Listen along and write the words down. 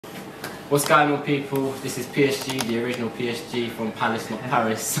What's going on, people? This is PSG, the original PSG from Palace, not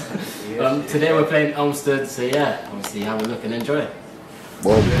Paris. Today we're playing Elmstead, so yeah, obviously have a look and enjoy.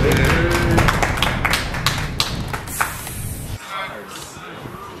 Whoa.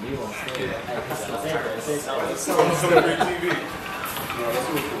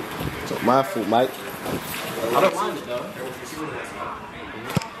 It's not my fault, Mike. I don't mind it though.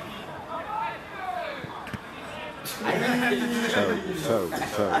 So.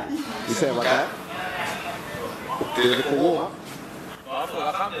 You say about that? Beautiful walk.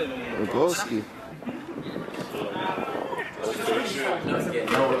 Broski.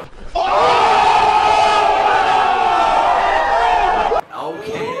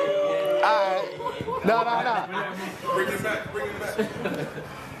 Okay. Alright. No. Bring it back.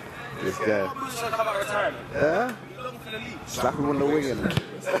 This guy. Yeah? Slap him on the wing and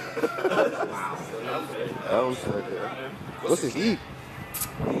what's his eat?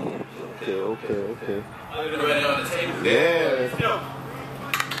 Okay. Yeah. A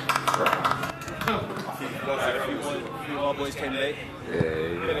few of our boys came late.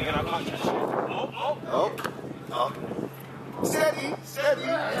 Steady. This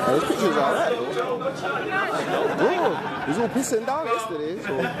picture's alright, bro. He's all pissing down yesterday,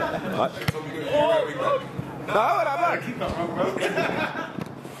 so.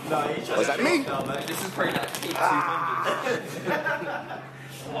 Was that me? This is pretty like 200.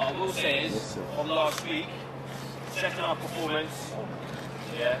 What I will say is, from last week, second half performance,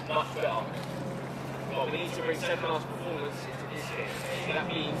 much better. But we need to bring second half performance into this game. So that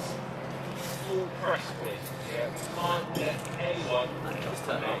means full press, boys. We can't let anyone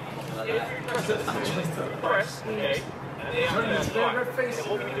press, okay? And they have to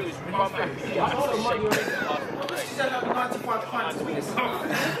what we do is we run back.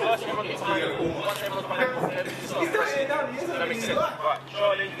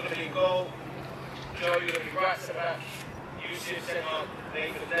 Charlie, you're going to be in goal. Joe, you're going to be right to back. Yusuf, centre,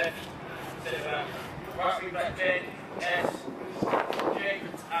 Nathan left, centre back. Right wing back then, S, Jake,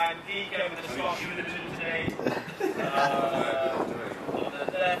 and D going with the start unit today. On the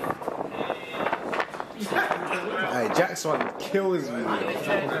left. Hey, Jackson kills me. I'm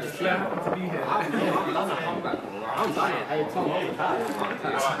done it. Hey, Tom, I'm tired, bro.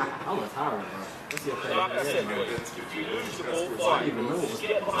 Like I said, if you lose the ball, fine. Just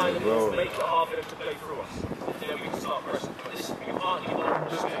get behind the ball, make it hard for them to play through us. Then we can start pressing. But listen, you can't even all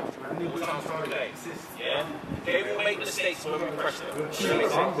the time to play. Yeah? They will make mistakes when we press them. When we press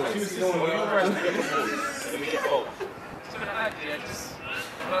them, we get the ball. Then we get goals. Something like that, just...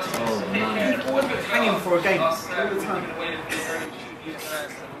 Oh, always been hanging for a game. Just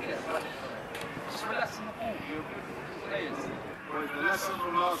relax on the ball. You're good players. The lesson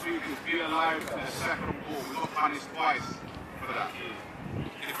from last week is be alive to the second ball. We got punished twice for that.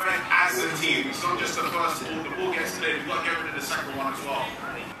 Defend as a team. It's not just the first ball. The ball gets cleared. We've got to get rid of the second one as well.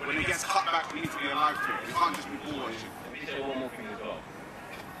 When it gets cut back, we need to be alive to it. We can't just be ball watching. Let me say one more thing as well.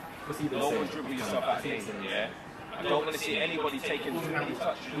 No one dribble yourself out of things, yeah? I don't want to see anybody taking any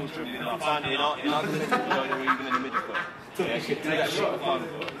touch or dribbling in our defensive zone or even in the midfield. Yeah, do that shit for fun.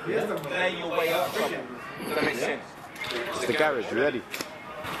 Play your way out of trouble. Does that make sense? It's the garage, you ready?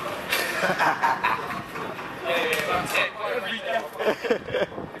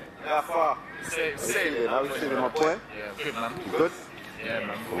 How far? Same. I was feeling my boy. Yeah, good man. You good? Yeah,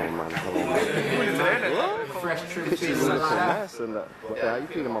 man. Come on, man. fresh trim Pictures looking nice and that. How you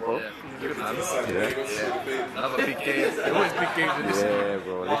feeling, my bro? Yeah, good man. Yeah. Another big game. Always big games in this. Yeah,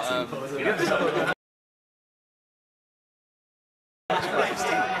 bro. Literally.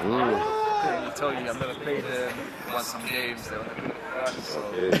 I told you I've never played them, won some games, they were a good fun, so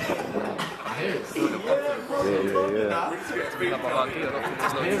I hear it. Yeah.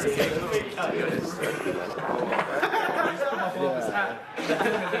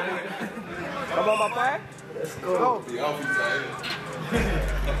 Come on, my boy. Let's go.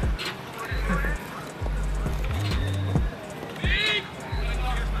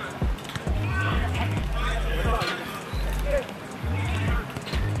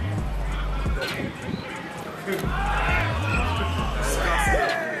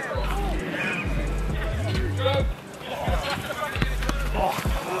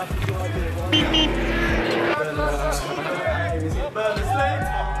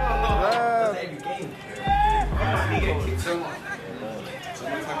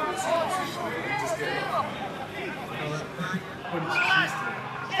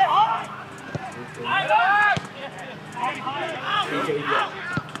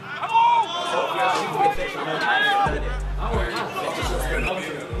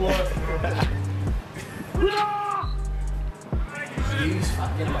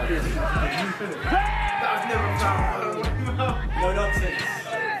 That was never foul. No nonsense.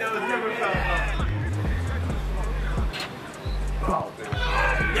 That was never foul.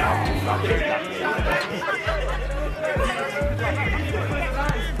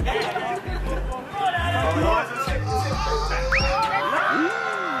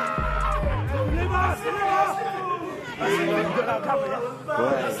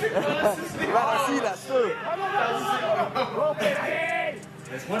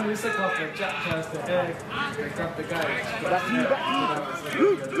 There's one who's sick after Jack tries to grab the guy.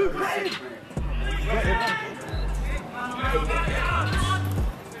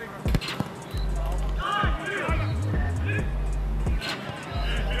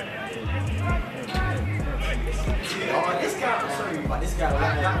 This guy, I'm sorry, but this guy,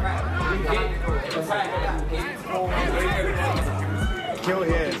 Kill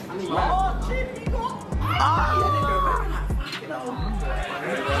here.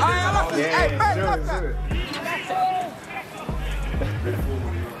 Hey, man, love that.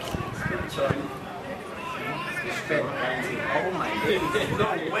 oh my god,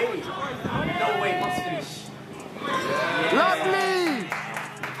 no way, must finish. Lovely.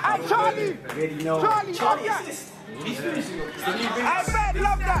 Hey, Charlie. Charlie, love that. He's finishing up. Hey, man,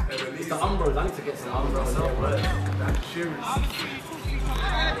 love that. It's the Umbros. I need to get some Umbros.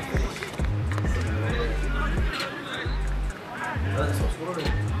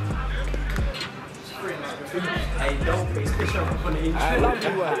 Hey, don't put his fish up on the intro. I love you,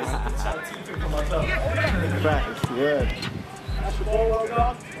 man. Facts, yeah.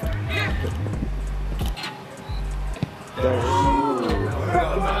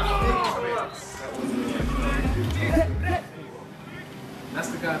 That's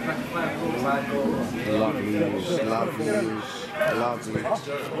the guy back at 5 goals. Lovely.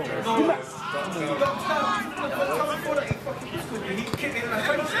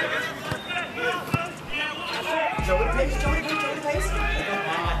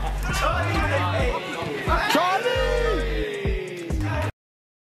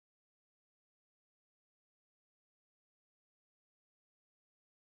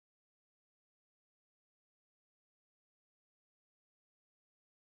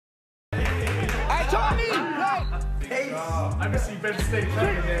 I just see Ben State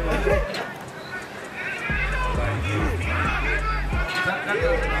playing there.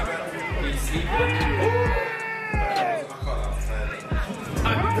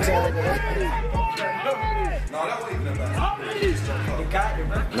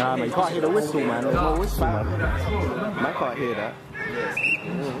 Nah, man, you can't hear the whistle, man. There's no whistle, man. Man can't hear that.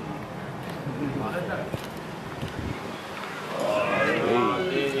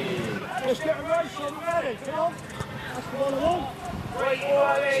 Let's get a race on, ready? Come on. That's the one along.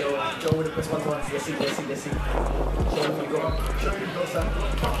 Joe with the first one. Let's see. Show him you go. Show him you go, son.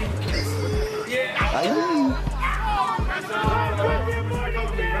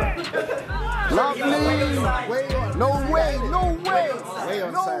 Lovely. No way.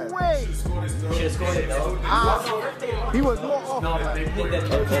 Should have scored it though. He was not off.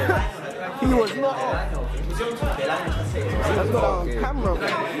 He was not off. That's not on camera, man.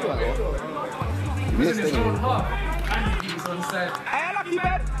 He was in his own half. And he was on the side. Hey, lucky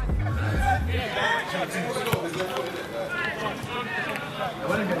man. I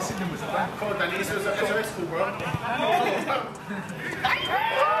wasn't going to sit him with the back. Come on, Danny, it's a school, bro.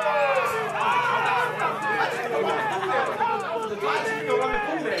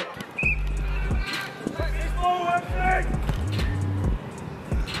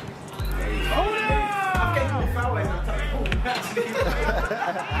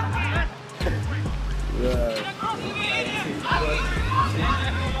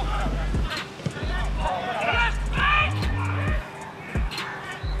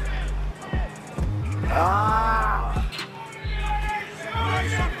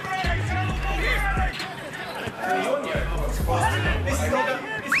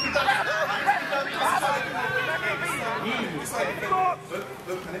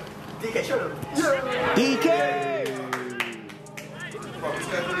 DK, show them. DK!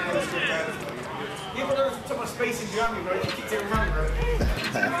 Yeah, but there was so much space in Germany, bro. You kicked it around, bro.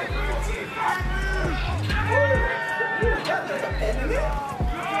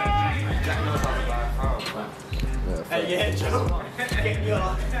 Hey, yeah, Joe. Get your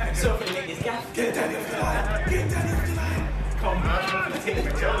surfing like this guy. Get Danny off the line. Get Danny off the line. Come on, man. Take the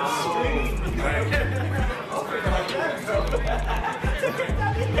picture.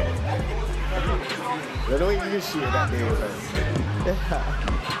 They don't even use shit that day, man.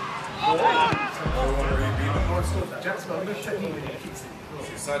 Jack's got a good technique when he kicks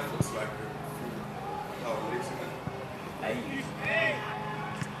it. Side foot's like, Hey.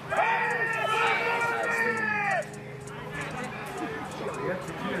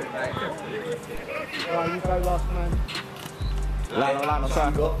 Right, you go last man. Lano,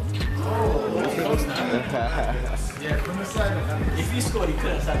 side. Yeah, from the side. If you scored, you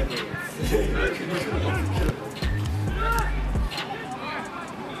couldn't celebrate.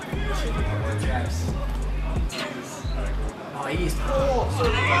 Oh, he's poor.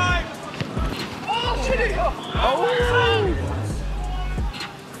 Oh, shit! Oh!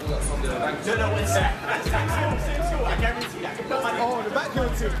 No, it's that. I guarantee I can put money. Oh, the back heel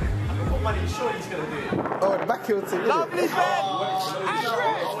too. I can put money. Sure, he's gonna do it. Oh, the back heel too. Lovely man.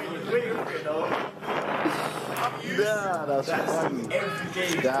 Yeah, that's funny. Every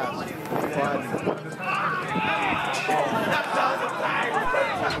game. That's funny.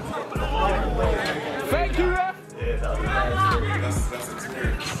 Thank you, ref. That's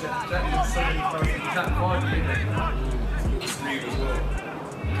experience. That hard, Speed as well.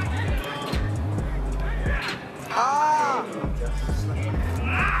 Ah!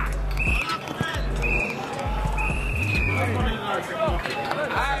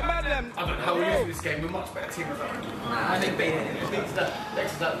 Alright, madam. I don't know how we lose this game. We're much better team as well. I think they next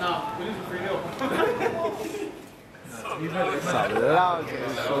to that now. We lose 3-0. You've heard it. It's a loud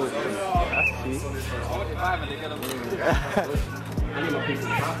shoulder. That's sweet. I need my pieces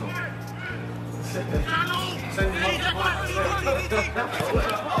of tobacco.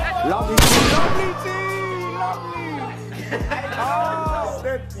 Lovely team, lovely team, lovely. Oh,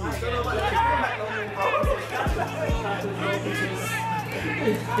 steady.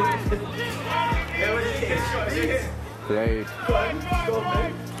 Played.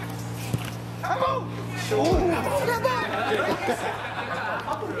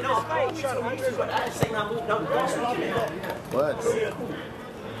 Words.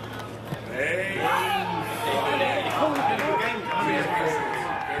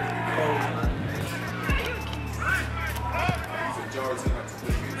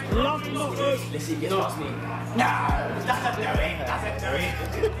 Let's see, get past me. No, doesn't do it. Doesn't do it.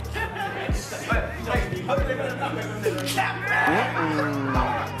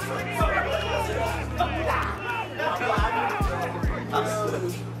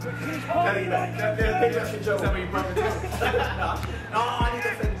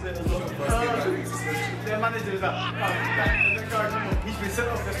 Their manager is like, he's been sent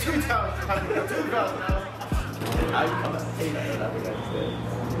off for 2,000 hours. I come back to say that we're going to stay.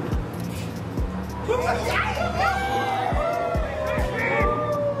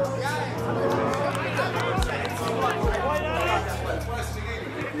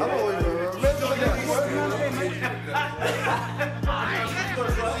 I don't even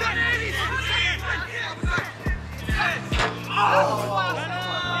remember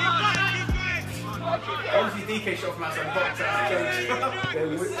Obviously, DK shot from outside the box.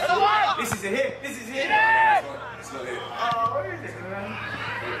 This is a hit. This is a hit. It's not it. Oh, where is it, man?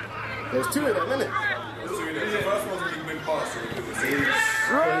 There's two of them, isn't it? The first one's really good pass, so because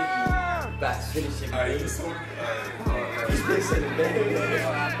it's That's finishing. he's so He's missing it, baby.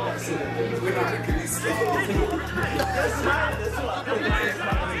 we're not looking at these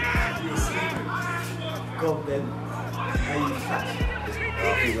Go on, then. How you catch?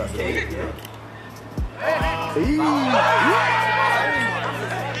 Okay, yeah.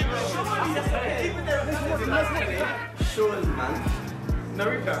 Surely, man. No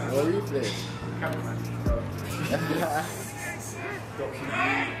replay. What do you play?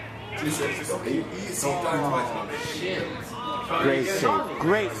 He's sometimes like Shit. Great save.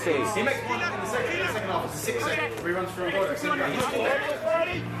 Great save. He makes one in the second half. It's a 6 second. He runs through a goal. It's good.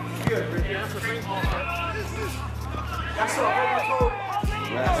 That's what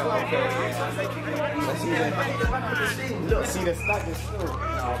Look, See the stack is still.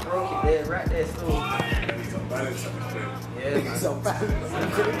 I broke it there, right there, still. he's unbalanced at this point. Yeah, man. So bad.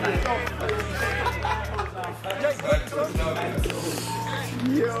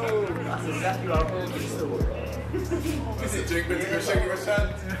 Yo. That's exactly what I broke it still. Is it Jake Benton or Shaggy Rashan?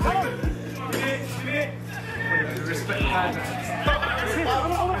 respect time. Was it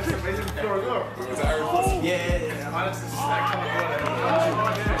Aaron Foster? Yeah. I just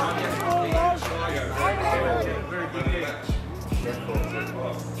very good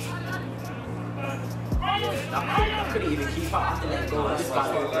I couldn't even keep up. I had to let go. This guy.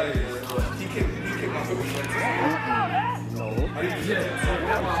 He came up with me. No. I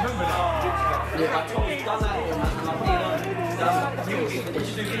remember that. Yeah, I told you done that here, man. And I played on.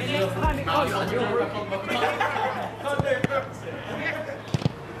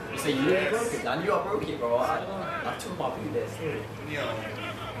 So you really broke it? I knew I broke it, bro. I took my boot there still.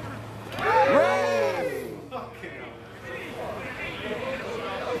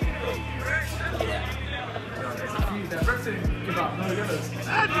 The refs didn't give up. No yellows.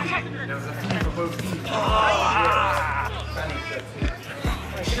 There was a few for both teams.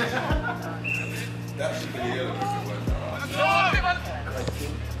 That should be the yellow.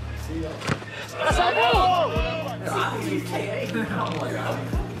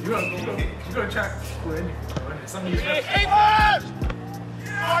 You gotta check for anything. Some of you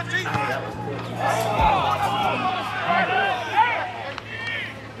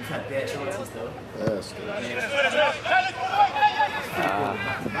He's had bad chances though. That's good.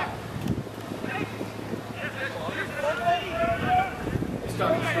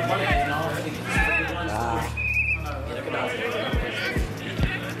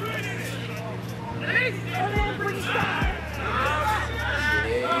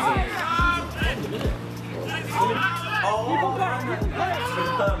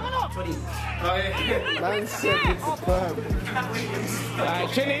 Man said it's a perm.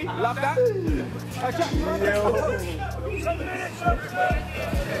 Chili, love that.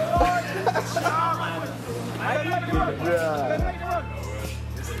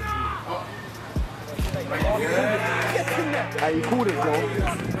 Hey, you called it, Joe.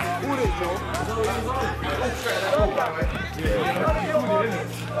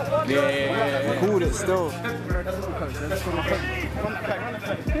 Yeah. You called it still.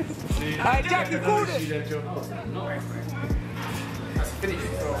 Hey, Jack, you called it. We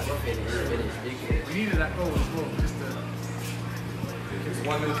needed that goal as well, just to... It's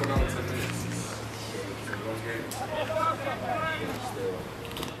 1 minute for another 10 minutes.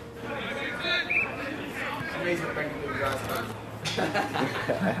 Amazing to thank you guys.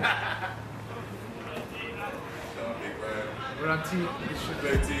 We're on team. We should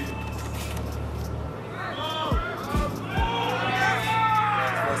Play team.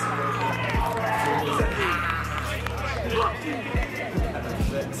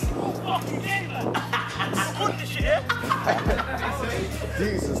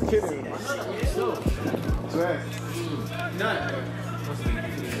 Jesus, kidding. Swear.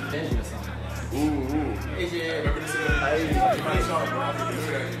 Ooh.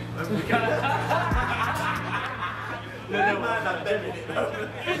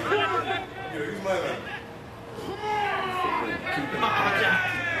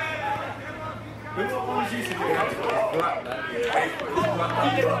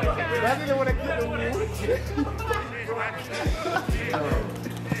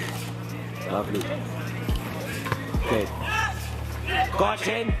 Lovely. Good.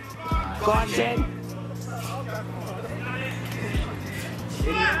 Caution. Caution.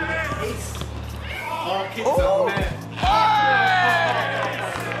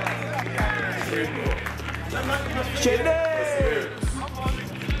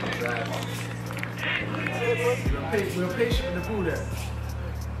 we were patient with the ball there.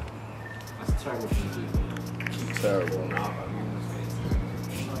 That's terrible from the keeper. Terrible.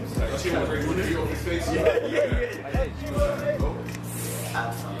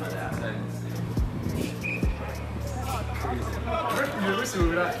 I reckon the whistle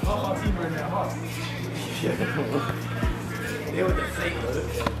with that half our team were in their heart. They were deflated though.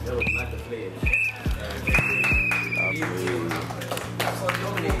 They were mad deflated.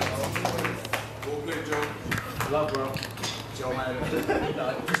 Love, bro. Joe Man. No,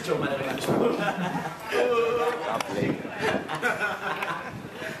 just Joe Man.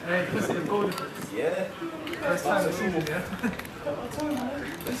 Hey, listen to the goal difference. Yeah. First time this season, yeah?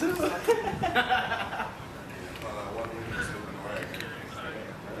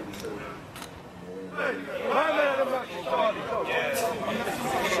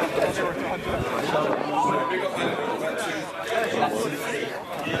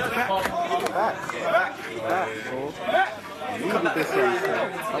 You did this thing.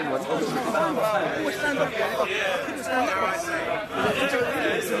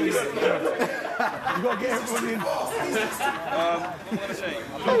 You gotta get everyone in.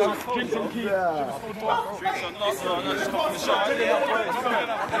 Drinks and keys. Yeah.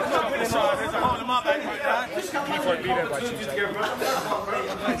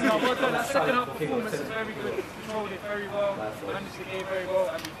 That second half performance was very good. Controlled it very well. Managed the game very well.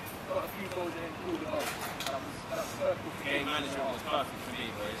 And got a few goals in and pulled it off. That's perfect. Game management was perfect for me,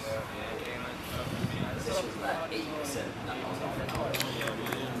 boys. Yeah, game management was perfect for me. This was like 80%. That was half an hour.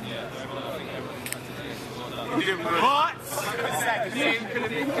 But the game could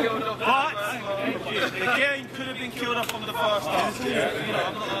have been killed off. The game could have been killed off from the first half. You know,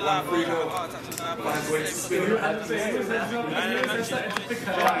 I'm not gonna lie.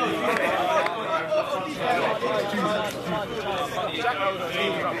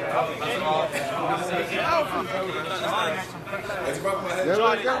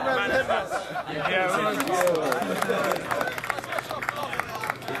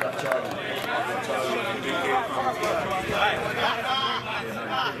 We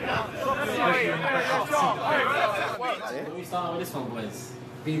start with this one, boys.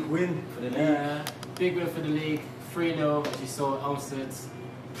 Big win for the league. Big win for the league. 3-0, as you saw at Elmstead.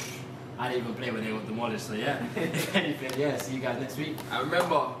 I didn't even play when they got demolished, so yeah. If anything, yeah, see you guys next week. I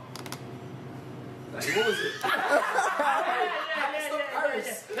remember. Like, what was it?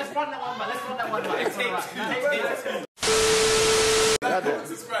 Let's run that one back. Let's run that one back.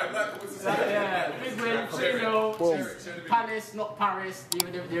 Subscribe, like, Yeah, big win, 3-0. Palace, not Paris.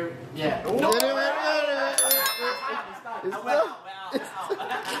 Even if they're, yeah.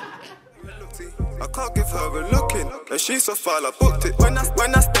 I can't give her a looking, and she's so far I booked it. When I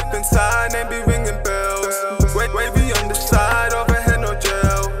step inside, they be ringing bells. Wavy on the side, overhead no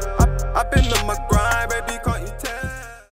gel. I've been on my